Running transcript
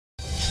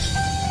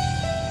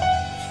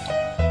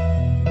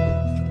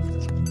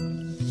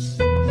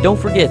Don't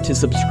forget to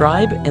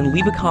subscribe and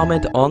leave a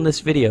comment on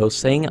this video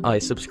saying I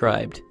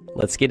subscribed.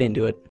 Let's get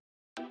into it.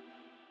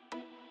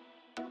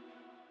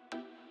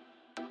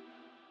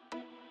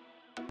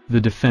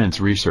 The Defense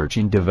Research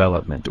and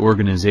Development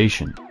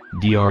Organization,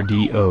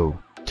 DRDO,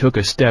 took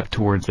a step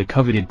towards the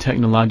coveted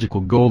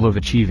technological goal of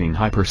achieving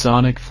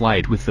hypersonic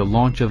flight with the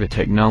launch of a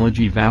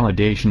technology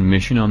validation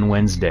mission on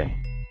Wednesday.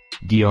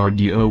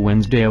 DRDO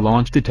Wednesday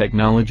launched a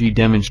Technology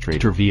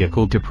Demonstrator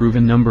Vehicle to prove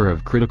a number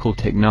of critical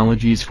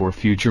technologies for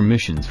future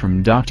missions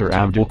from Dr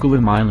Abdul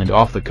Kal Island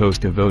off the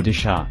coast of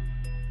Odisha.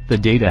 The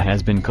data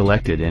has been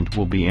collected and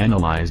will be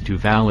analyzed to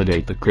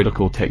validate the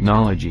critical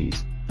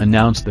technologies,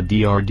 announced the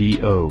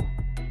DRDO.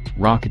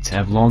 Rockets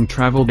have long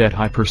traveled at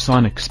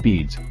hypersonic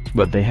speeds,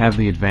 but they have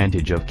the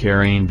advantage of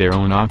carrying their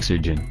own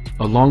oxygen,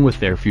 along with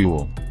their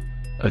fuel.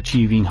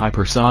 Achieving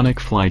hypersonic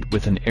flight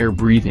with an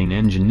air-breathing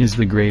engine is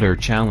the greater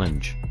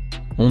challenge.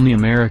 Only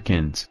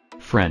Americans,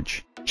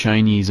 French,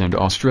 Chinese and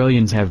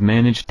Australians have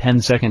managed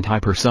 10-second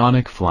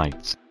hypersonic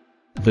flights.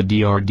 The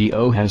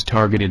DRDO has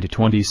targeted a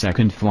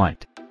 20-second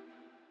flight.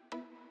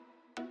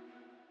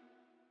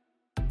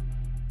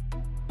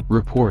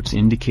 Reports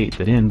indicate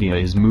that India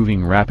is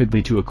moving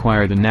rapidly to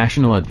acquire the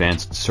National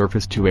Advanced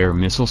Surface-to-Air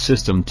Missile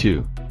System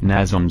 2,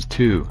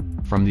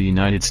 NASAMS-2, from the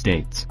United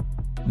States.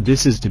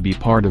 This is to be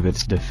part of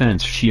its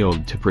defense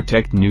shield to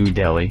protect New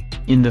Delhi,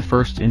 in the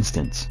first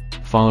instance,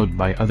 followed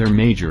by other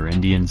major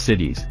Indian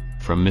cities,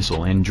 from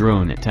missile and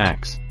drone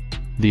attacks.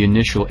 The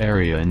initial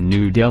area in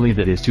New Delhi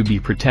that is to be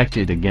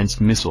protected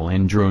against missile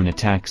and drone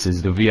attacks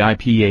is the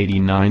VIP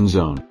 89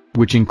 zone,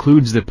 which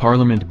includes the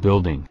Parliament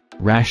Building,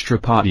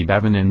 Rashtrapati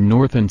Bhavan and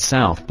North and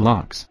South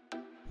blocks.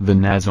 The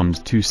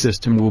NASAMS-2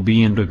 system will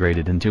be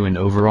integrated into an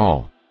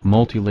overall,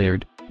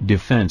 multi-layered,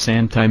 defense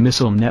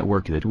anti-missile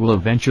network that will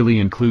eventually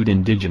include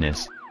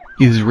indigenous,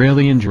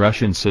 Israeli and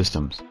Russian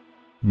systems.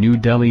 New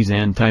Delhi's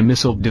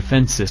anti-missile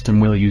defense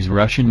system will use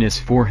Russian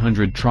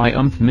S400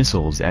 Triumf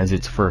missiles as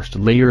its first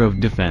layer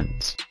of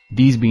defense,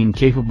 these being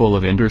capable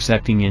of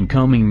intercepting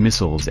incoming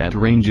missiles at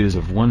ranges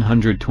of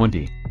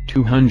 120,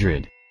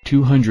 200,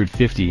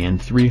 250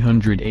 and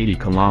 380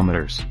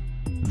 kilometers.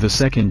 The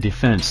second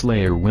defense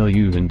layer will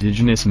use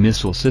indigenous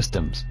missile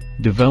systems,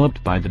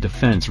 developed by the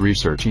Defense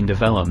Research and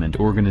Development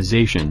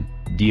Organization,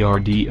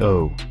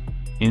 DRDO.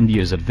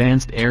 India's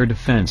advanced air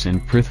defense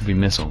and Prithvi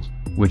missiles,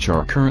 which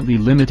are currently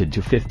limited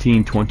to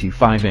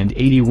 1525 and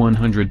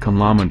 8100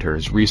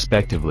 kilometers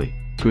respectively,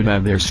 could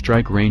have their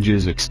strike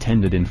ranges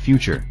extended in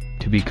future,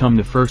 to become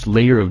the first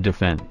layer of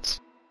defense.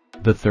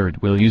 The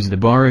third will use the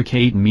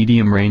Barak-8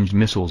 medium-range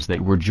missiles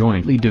that were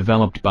jointly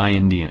developed by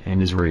India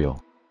and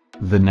Israel.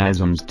 The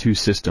NASAMS-2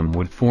 system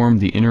would form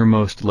the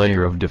innermost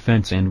layer of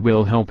defense and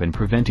will help in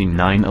preventing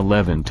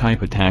 9/11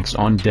 type attacks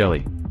on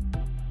Delhi.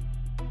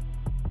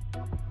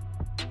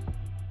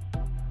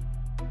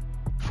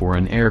 For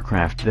an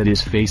aircraft that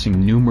is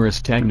facing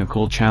numerous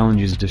technical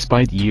challenges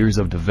despite years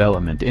of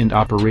development and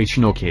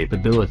operational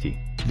capability,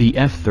 the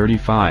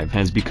F-35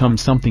 has become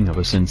something of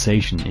a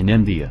sensation in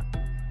India.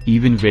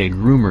 Even vague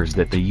rumors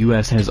that the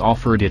US has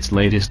offered its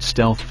latest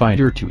stealth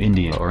fighter to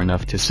India are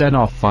enough to set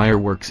off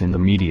fireworks in the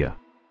media.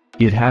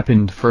 It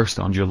happened first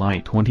on July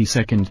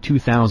 22,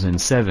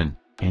 2007,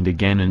 and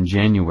again in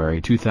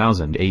January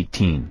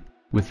 2018,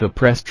 with the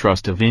press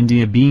trust of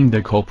India being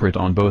the culprit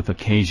on both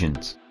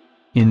occasions.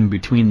 In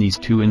between these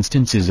two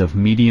instances of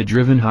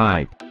media-driven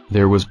hype,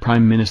 there was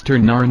Prime Minister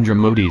Narendra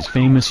Modi's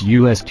famous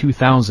US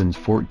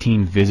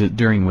 2014 visit,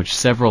 during which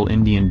several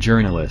Indian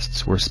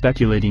journalists were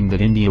speculating that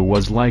India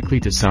was likely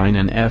to sign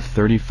an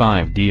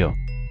F-35 deal.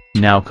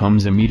 Now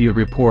comes a media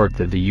report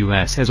that the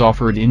US has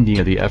offered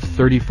India the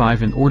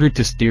F-35 in order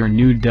to steer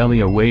New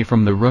Delhi away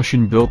from the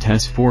Russian-built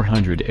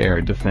S-400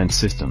 air defense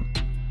system.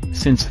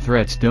 Since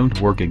threats don't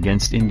work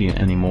against India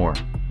anymore,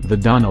 the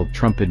Donald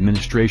Trump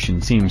administration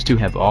seems to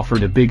have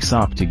offered a big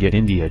sop to get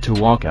India to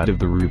walk out of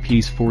the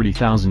Rs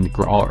 40,000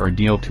 crore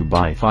deal to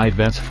buy 5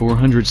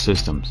 S-400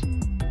 systems.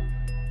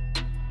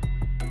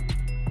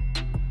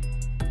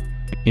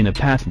 In a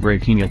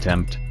path-breaking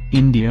attempt,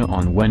 India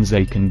on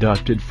Wednesday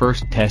conducted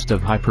first test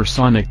of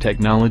Hypersonic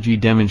Technology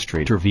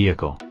Demonstrator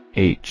Vehicle,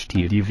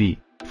 HTDV,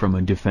 from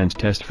a defense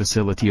test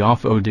facility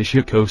off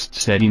Odisha coast,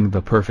 setting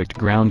the perfect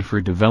ground for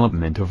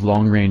development of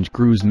long-range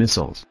cruise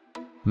missiles.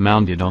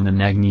 Mounted on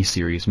an Agni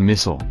series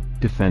missile,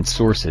 defense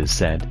sources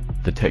said,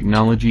 the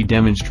Technology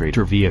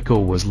Demonstrator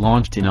Vehicle was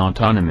launched in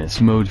autonomous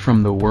mode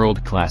from the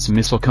world-class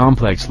missile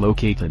complex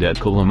located at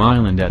Kal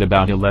Island at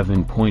about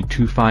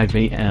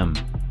 11:25 a.m.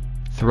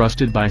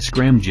 Thrusted by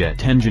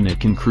scramjet engine, it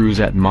can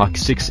cruise at Mach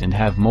 6 and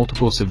have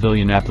multiple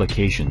civilian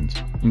applications,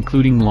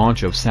 including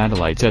launch of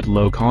satellites at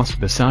low cost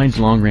besides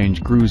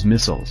long-range cruise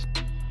missiles.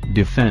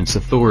 Defense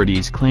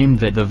authorities claimed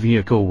that the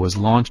vehicle was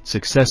launched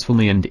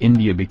successfully and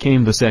India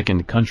became the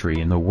second country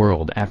in the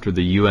world after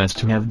the US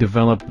to have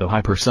developed the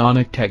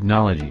hypersonic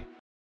technology.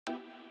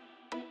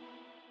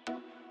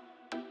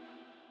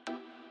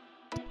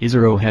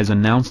 ISRO has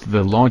announced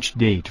the launch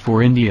date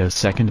for India's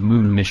second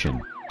moon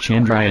mission,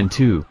 Chandrayaan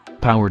 2,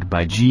 powered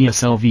by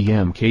GSLV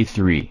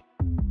Mk3.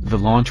 The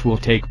launch will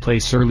take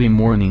place early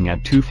morning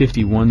at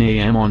 2:51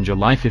 a.m. on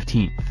July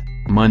 15th,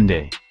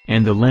 Monday,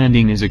 and the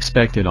landing is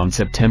expected on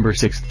September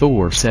 6th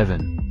or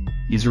 7.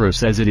 ISRO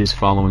says it is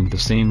following the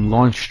same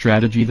launch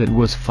strategy that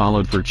was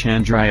followed for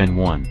Chandrayaan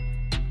 1.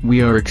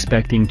 We are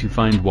expecting to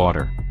find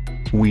water.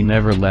 We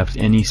never left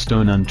any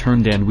stone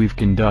unturned and we've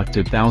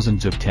conducted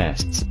thousands of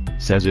tests,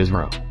 says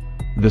ISRO.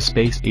 The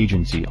space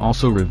agency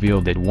also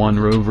revealed that one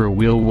rover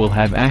wheel will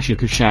have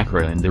Ashika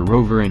chakra and the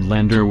rover and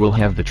lander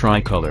will have the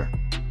tricolor.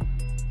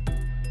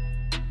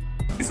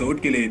 Episode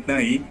के लिए इतना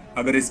ही।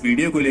 अगर इस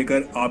video को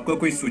लेकर आपका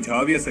कोई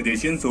सुझाव या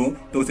सजेशंस हो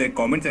तो उसे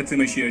कमेंट सेक्शन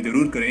में शेयर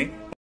जरूर करें।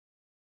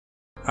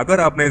 अगर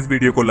आपने इस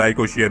वीडियो को लाइक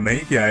और शेयर नहीं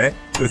किया है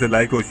तो इसे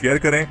लाइक और शेयर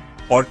करें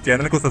और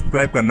चैनल को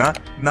सब्सक्राइब करना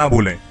ना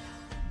भूलें।